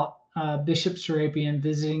about Bishop Serapion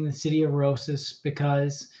visiting the city of Rosas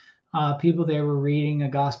because people there were reading a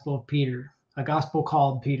gospel of Peter, a gospel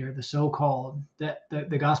called Peter, the so-called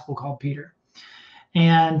the gospel called Peter.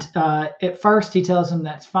 And at first he tells them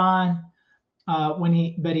that's fine.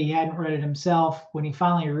 But he hadn't read it himself. When he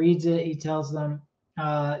finally reads it, he tells them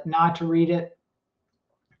not to read it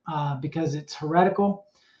because it's heretical.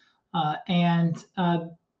 And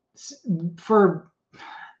for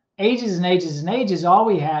ages and ages and ages, all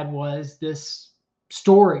we had was this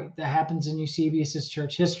story that happens in Eusebius's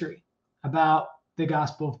church history about the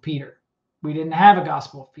Gospel of Peter. We didn't have a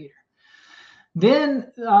Gospel of Peter.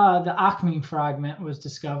 Then the Akhmi fragment was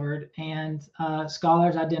discovered, and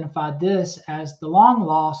scholars identified this as the long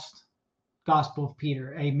lost Gospel of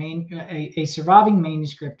Peter, a surviving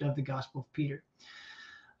manuscript of the Gospel of Peter.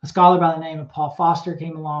 A scholar by the name of Paul Foster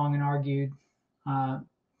came along and argued.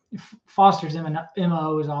 Foster's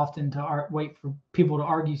MO is often to wait for people to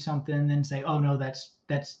argue something and then say, "Oh no, that's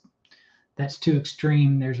too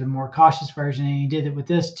extreme. There's a more cautious version," and he did it with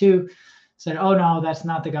this too. Said, "Oh no, that's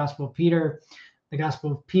not the Gospel of Peter. The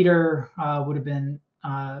Gospel of Peter would have been.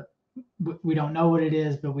 We don't know what it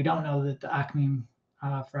is, but we don't know that the Akhmi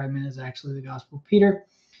fragment is actually the Gospel of Peter."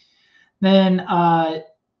 Then.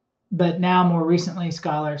 But now, more recently,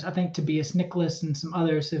 scholars, I think Tobias Nicholas and some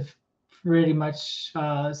others, have pretty much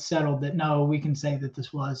settled that no, we can say that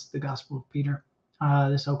this was the Gospel of Peter,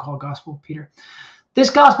 the so-called Gospel of Peter. This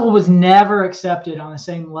gospel was never accepted on the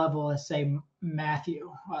same level as, say, Matthew,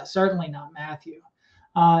 certainly not Matthew.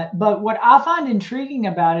 But what I find intriguing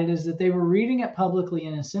about it is that they were reading it publicly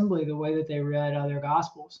in assembly the way that they read other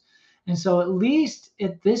gospels. And so at least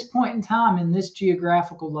at this point in time, in this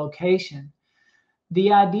geographical location,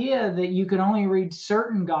 the idea that you could only read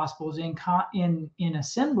certain gospels in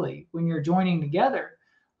assembly when you're joining together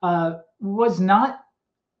was not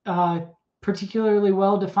particularly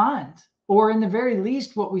well defined. Or in the very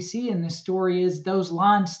least, what we see in this story is those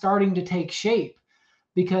lines starting to take shape,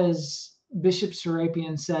 because Bishop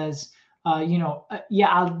Serapion says, yeah,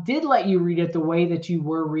 I did let you read it the way that you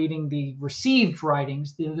were reading the received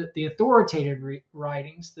writings, the authoritative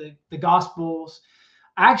writings, the gospels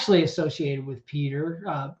actually associated with Peter.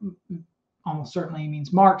 Almost certainly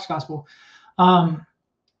means Mark's gospel.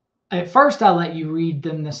 At first, I let you read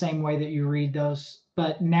them the same way that you read those,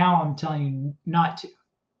 but now I'm telling you not to.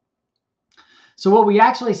 So what we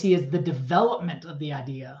actually see is the development of the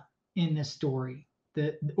idea in this story,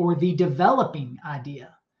 or the developing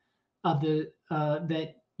idea of the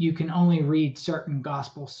that you can only read certain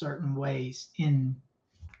gospels certain ways in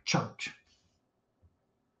church.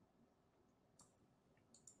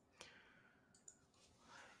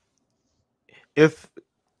 If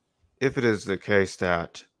it is the case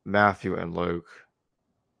that Matthew and Luke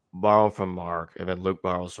borrow from Mark, and then Luke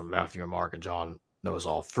borrows from Matthew and Mark, and John knows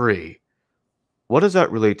all three, what does that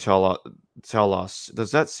really tell us?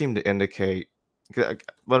 Does that seem to indicate? The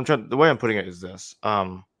way I'm putting it is this: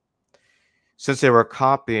 since they were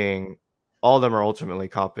copying, all of them are ultimately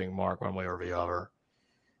copying Mark one way or the other,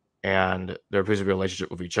 and there appears to be a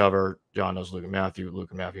relationship with each other. John knows Luke and Matthew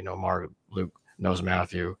know Mark, Luke knows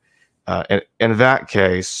Matthew. In that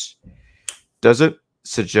case, does it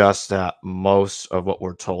suggest that most of what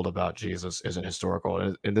we're told about Jesus isn't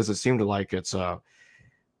historical? And does it seem to like it's a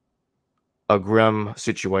grim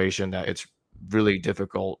situation that it's really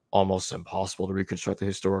difficult, almost impossible to reconstruct the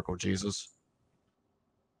historical Jesus?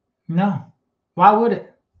 No, why would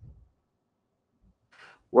it?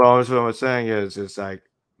 Well, what I'm saying is, it's like,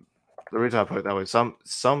 the reason I put it that way, some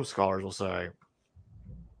scholars will say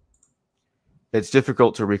it's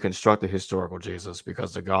difficult to reconstruct the historical Jesus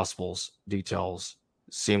because the Gospels details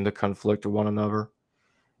seem to conflict with one another.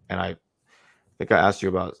 And I think I asked you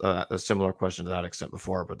about a similar question to that extent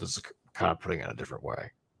before, but this is kind of putting it in a different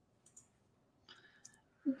way.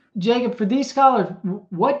 Jacob, for these scholars,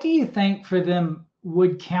 what do you think for them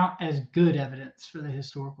would count as good evidence for the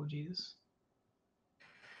historical Jesus?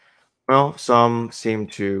 Well, some seem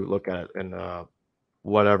to look at it in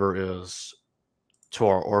whatever is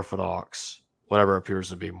Torah orthodox, whatever appears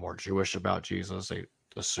to be more Jewish about Jesus, they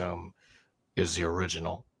assume is the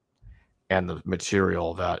original. And the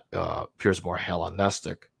material that appears more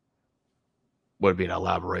Hellenistic would be an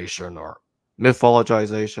elaboration or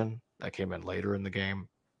mythologization that came in later in the game.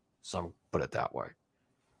 Some put it that way.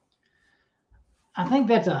 I think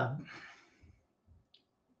that's a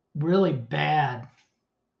really bad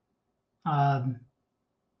um,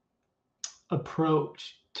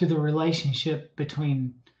 approach to the relationship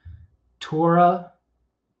between Torah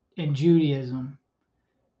and Judaism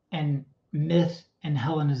and myth and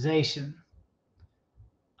Hellenization.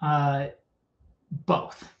 Uh,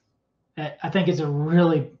 both. I think it's a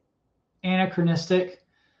really anachronistic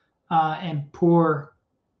and poor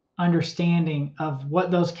understanding of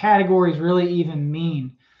what those categories really even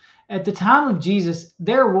mean. At the time of Jesus,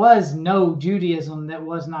 there was no Judaism that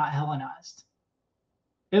was not Hellenized.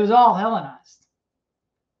 It was all Hellenized.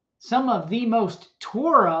 Some of the most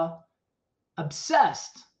Torah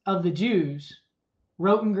obsessed of the Jews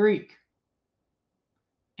wrote in Greek.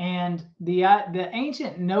 And the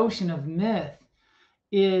ancient notion of myth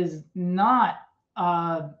is not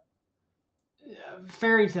a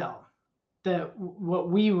fairy tale that what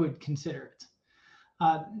we would consider it.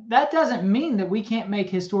 That doesn't mean that we can't make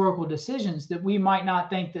historical decisions, that we might not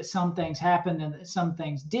think that some things happened and that some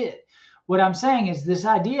things did. What I'm saying is this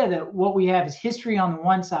idea that what we have is history on the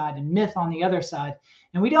one side and myth on the other side,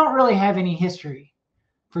 and we don't really have any history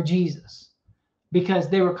for Jesus because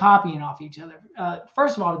they were copying off each other.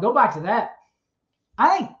 First of all, to go back to that,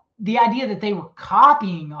 I think the idea that they were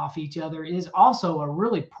copying off each other is also a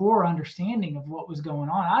really poor understanding of what was going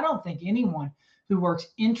on. I don't think anyone who works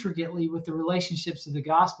intricately with the relationships of the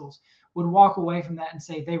Gospels would walk away from that and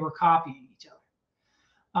say they were copying each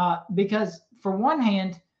other. Because for one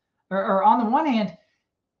hand, or on the one hand,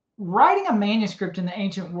 writing a manuscript in the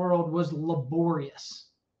ancient world was laborious.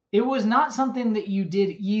 It was not something that you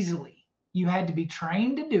did easily. You had to be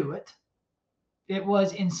trained to do it. It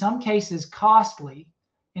was in some cases costly.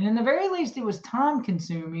 And in the very least, it was time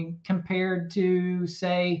consuming compared to,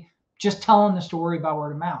 say, just telling the story by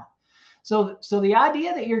word of mouth. So the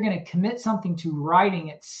idea that you're going to commit something to writing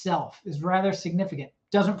itself is rather significant.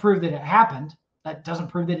 Doesn't prove that it happened. That doesn't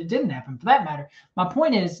prove that it didn't happen, for that matter. My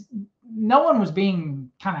point is, no one was being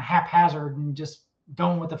kind of haphazard and just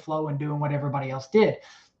going with the flow and doing what everybody else did.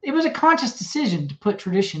 It was a conscious decision to put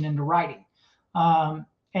tradition into writing. And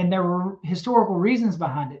there were historical reasons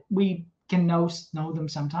behind it. We can know them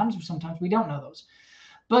sometimes, or sometimes we don't know those.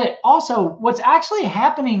 But also, what's actually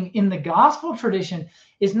happening in the gospel tradition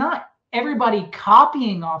is not everybody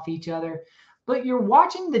copying off each other, but you're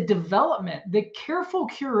watching the development, the careful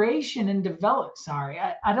curation and develop. Sorry,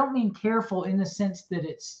 I don't mean careful in the sense that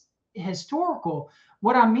it's historical.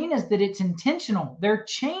 What I mean is that it's intentional. They're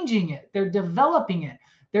changing it. They're developing it.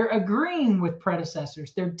 They're agreeing with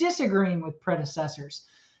predecessors. They're disagreeing with predecessors.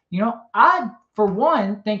 I, for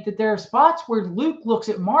one, think that there are spots where Luke looks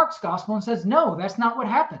at Mark's gospel and says, no, that's not what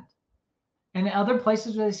happened. And in other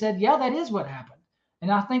places where they said, yeah, that is what happened.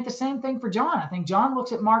 And I think the same thing for John. I think John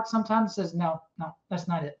looks at Mark sometimes and says, no, that's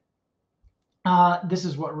not it. This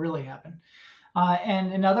is what really happened.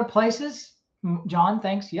 And in other places, John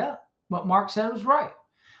thinks, yeah, what Mark said was right.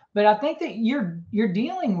 But I think that you're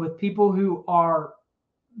dealing with people who are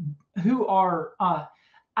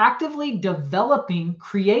actively developing,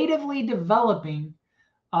 creatively developing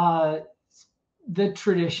the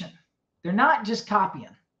tradition. They're not just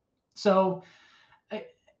copying. So,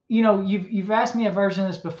 you've asked me a version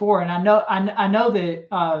of this before, and I know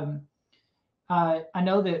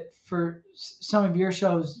that for some of your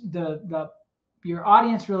shows, your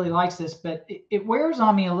audience really likes this, but it wears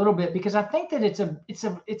on me a little bit because I think that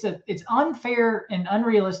it's unfair and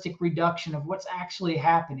unrealistic reduction of what's actually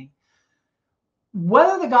happening.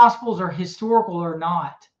 Whether the Gospels are historical or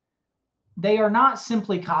not, they are not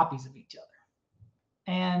simply copies of each other.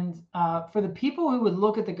 And for the people who would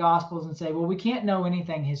look at the Gospels and say, well, we can't know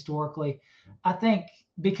anything historically, I think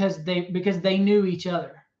because they knew each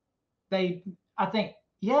other. I think,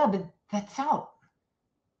 yeah, but that's how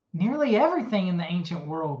nearly everything in the ancient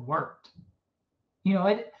world worked.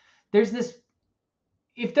 There's this,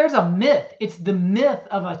 if there's a myth, it's the myth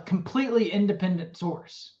of a completely independent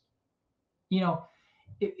source.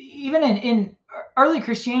 Even in early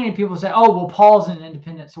Christianity, people say, oh, well, Paul's an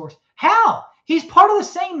independent source. How? He's part of the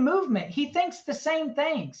same movement. He thinks the same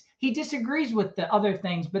things. He disagrees with the other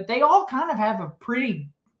things, but they all kind of have a pretty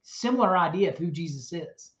similar idea of who Jesus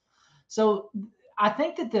is. So I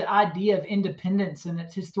think that the idea of independence and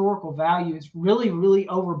its historical value is really, really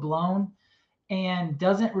overblown and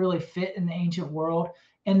doesn't really fit in the ancient world,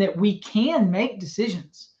 and that we can make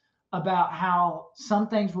decisions about how some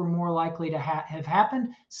things were more likely to have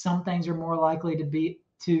happened. Some things are more likely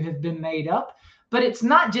to have been made up. But it's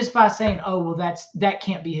not just by saying, oh, well, that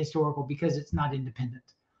can't be historical because it's not independent.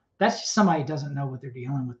 That's just somebody who doesn't know what they're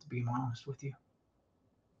dealing with, to be honest with you.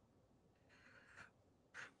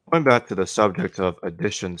 Going back to the subject of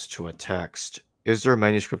additions to a text, Is there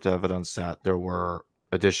manuscript evidence that there were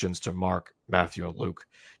additions to Mark, Matthew, and Luke,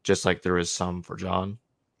 just like there is some for John?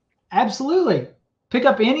 Absolutely. Pick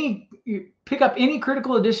up any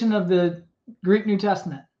critical edition of the Greek New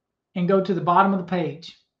Testament and go to the bottom of the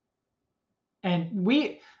page. And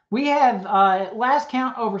we have last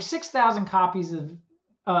count over 6,000 copies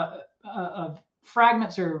of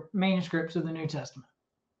fragments or manuscripts of the New Testament,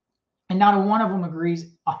 and not a one of them agrees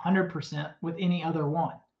 100% with any other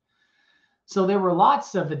one. So there were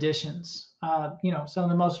lots of editions. Some of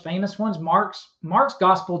the most famous ones, Mark's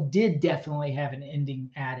Gospel did definitely have an ending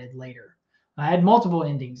added later. I had multiple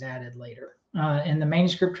endings added later, and the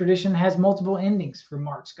manuscript tradition has multiple endings for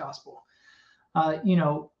Mark's Gospel.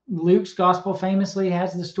 Luke's Gospel famously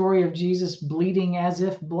has the story of Jesus bleeding as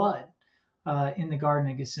if blood in the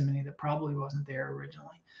Garden of Gethsemane that probably wasn't there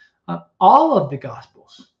originally. All of the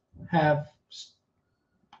Gospels have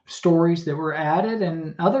stories that were added,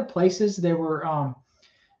 and other places there were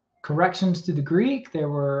corrections to the Greek. There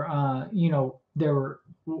were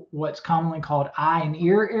what's commonly called eye and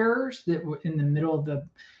ear errors that were in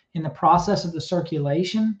the process of the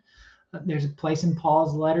circulation. There's a place in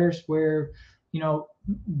Paul's letters where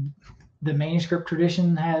the manuscript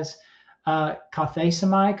tradition has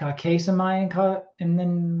kakesomai, and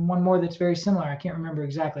then one more that's very similar. I can't remember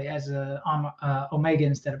exactly, as a omega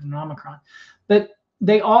instead of an omicron, but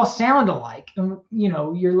they all sound alike. And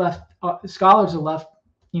you're left, scholars are left,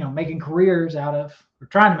 making careers out of, or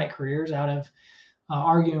trying to make careers out of,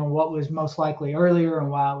 arguing what was most likely earlier and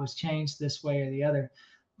why it was changed this way or the other.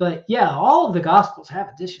 But yeah, all of the Gospels have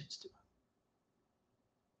additions to them.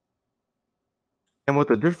 And with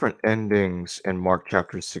the different endings in Mark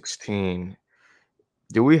chapter 16,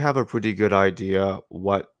 do we have a pretty good idea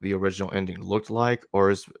what the original ending looked like, or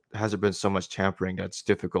has there been so much tampering that it's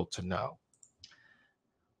difficult to know?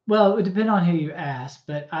 Well, it would depend on who you ask,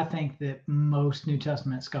 but I think that most New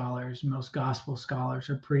Testament scholars, most Gospel scholars,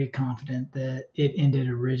 are pretty confident that it ended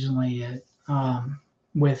originally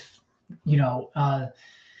with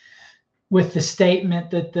the statement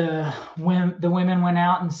that the women went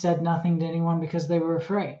out and said nothing to anyone because they were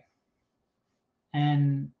afraid,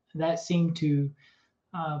 and that seemed to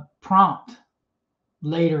prompt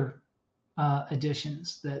later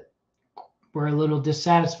additions that were a little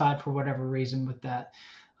dissatisfied for whatever reason with that.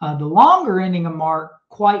 The longer ending of Mark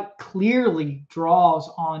quite clearly draws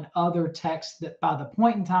on other texts that by the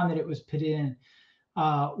point in time that it was put in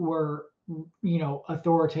were,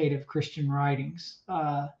 authoritative Christian writings.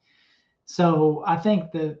 So I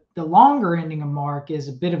think the longer ending of Mark is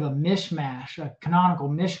a bit of a mishmash, a canonical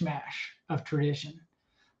mishmash of tradition.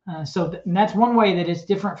 And that's one way that it's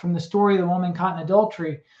different from the story of the woman caught in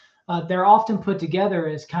adultery. They're often put together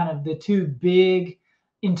as kind of the two big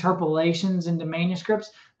interpolations into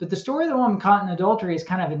manuscripts, but the story of the woman caught in adultery is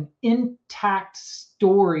kind of an intact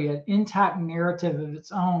story, an intact narrative of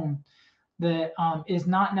its own that is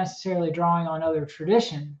not necessarily drawing on other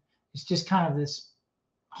tradition. It's just kind of this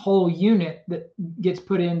whole unit that gets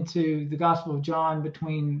put into the Gospel of John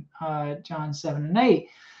between John 7 and 8.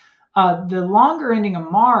 The longer ending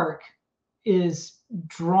of Mark is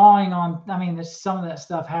drawing on, some of that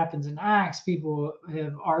stuff happens in Acts. People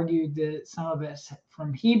have argued that some of it's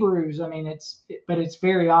from Hebrews. But it's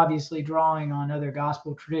very obviously drawing on other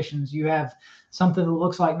gospel traditions. You have something that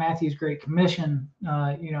looks like Matthew's Great Commission.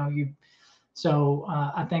 So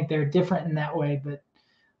I think they're different in that way. But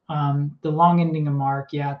the long ending of Mark,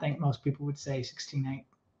 I think most people would say 16:8,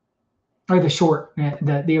 or the short.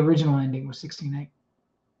 The original ending was 16:8.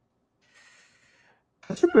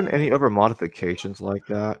 Has there been any other modifications like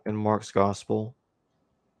that in Mark's Gospel?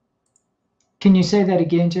 Can you say that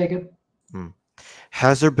again, Jacob?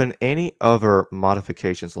 Has there been any other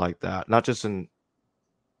modifications like that? Not just in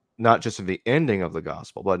the ending of the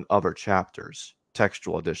Gospel, but in other chapters,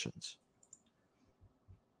 textual additions?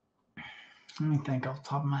 Let me think off the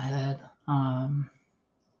top of my head.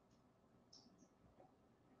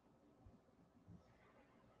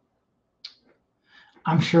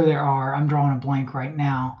 I'm sure there are. I'm drawing a blank right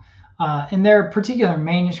now. And there are particular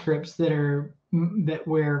manuscripts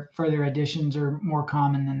where further additions are more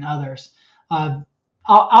common than others.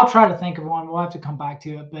 I'll try to think of one. We'll have to come back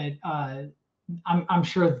to it, but I'm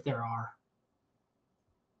sure that there are.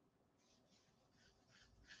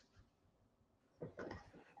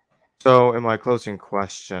 So, in my closing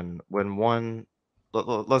question,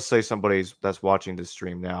 let's say somebody that's watching this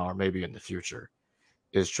stream now, or maybe in the future,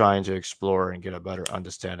 is trying to explore and get a better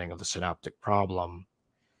understanding of the synaptic problem,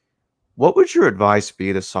 what would your advice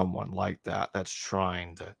be to someone like that that's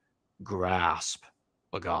trying to grasp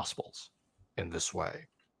the Gospels in this way?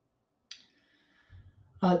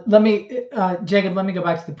 Jacob, let me go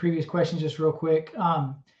back to the previous question just real quick.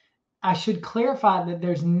 I should clarify that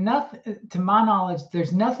there's nothing, to my knowledge,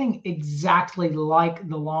 there's nothing exactly like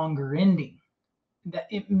the longer ending,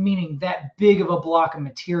 meaning that big of a block of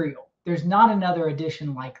material. There's not another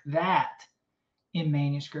edition like that in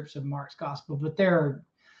manuscripts of Mark's gospel, but there are,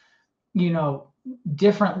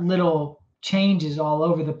 different little changes all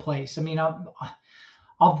over the place. I mean, off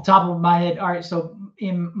the top of my head, all right, so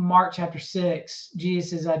in Mark chapter 6,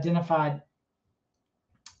 Jesus is identified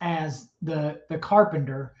as the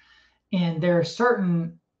carpenter, and there are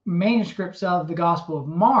certain manuscripts of the Gospel of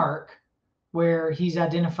Mark where he's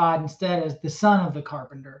identified instead as the son of the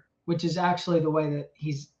carpenter, which is actually the way that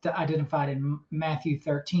he's identified in Matthew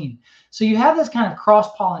 13. So you have this kind of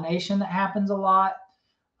cross-pollination that happens a lot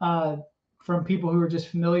from people who are just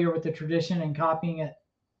familiar with the tradition and copying it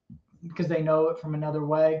because they know it from another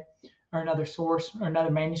way or another source or another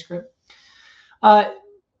manuscript.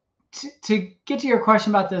 To get to your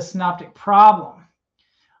question about the synoptic problem,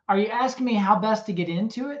 are you asking me how best to get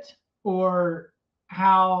into it, or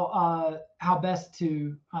how best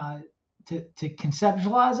to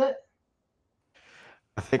conceptualize it?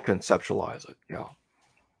 I think conceptualize it, yeah.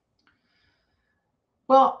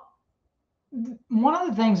 Well, one of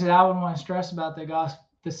the things that I would want to stress about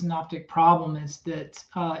the synoptic problem is that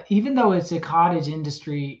even though it's a cottage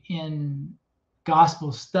industry in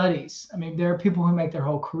gospel studies, I mean, there are people who make their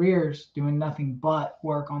whole careers doing nothing but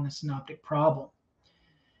work on the synoptic problem.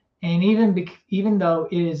 And even though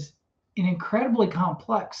it is an incredibly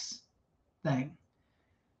complex thing,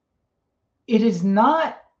 it is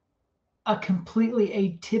not a completely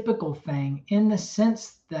atypical thing in the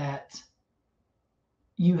sense that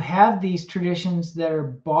you have these traditions that are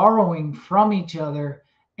borrowing from each other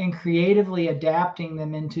and creatively adapting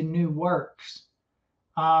them into new works.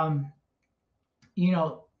 The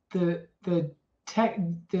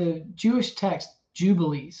Jewish text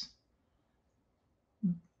Jubilees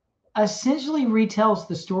essentially retells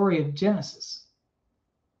the story of Genesis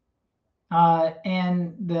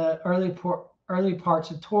and the early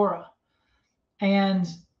parts of Torah, and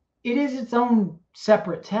it is its own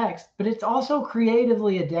separate text, but it's also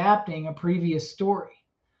creatively adapting a previous story.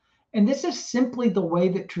 And this is simply the way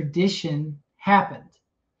that tradition happened.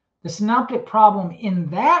 The synoptic problem in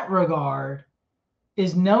that regard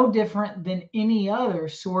is no different than any other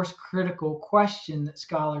source critical question that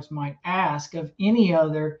scholars might ask of any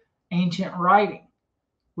other ancient writing,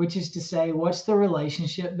 which is to say, what's the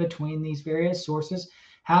relationship between these various sources?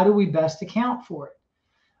 How do we best account for it?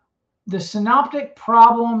 The synoptic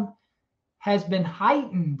problem has been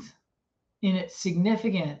heightened in its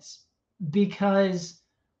significance because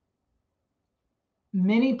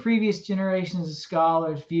many previous generations of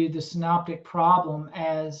scholars viewed the synoptic problem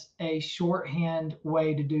as a shorthand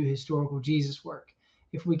way to do historical Jesus work.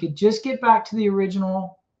 If we could just get back to the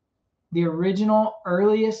original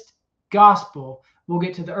earliest gospel, we'll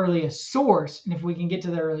get to the earliest source. And if we can get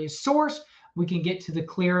to the earliest source, we can get to the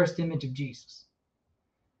clearest image of Jesus.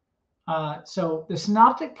 So the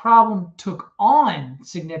synoptic problem took on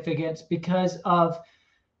significance because of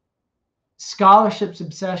scholarship's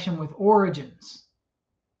obsession with origins.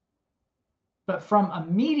 But from a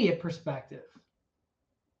media perspective,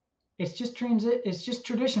 it's just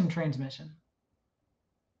tradition transmission.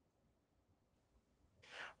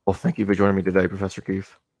 Well, thank you for joining me today, Professor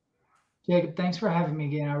Keefe. Jacob, thanks for having me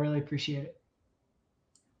again. I really appreciate it.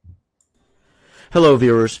 Hello,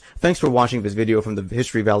 viewers. Thanks for watching this video from the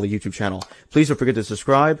History Valley YouTube channel. Please don't forget to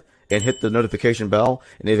subscribe and hit the notification bell.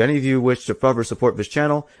 And if any of you wish to further support this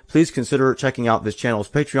channel, please consider checking out this channel's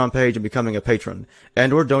Patreon page and becoming a patron,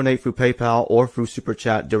 and or donate through PayPal or through Super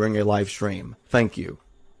Chat during a live stream. Thank you.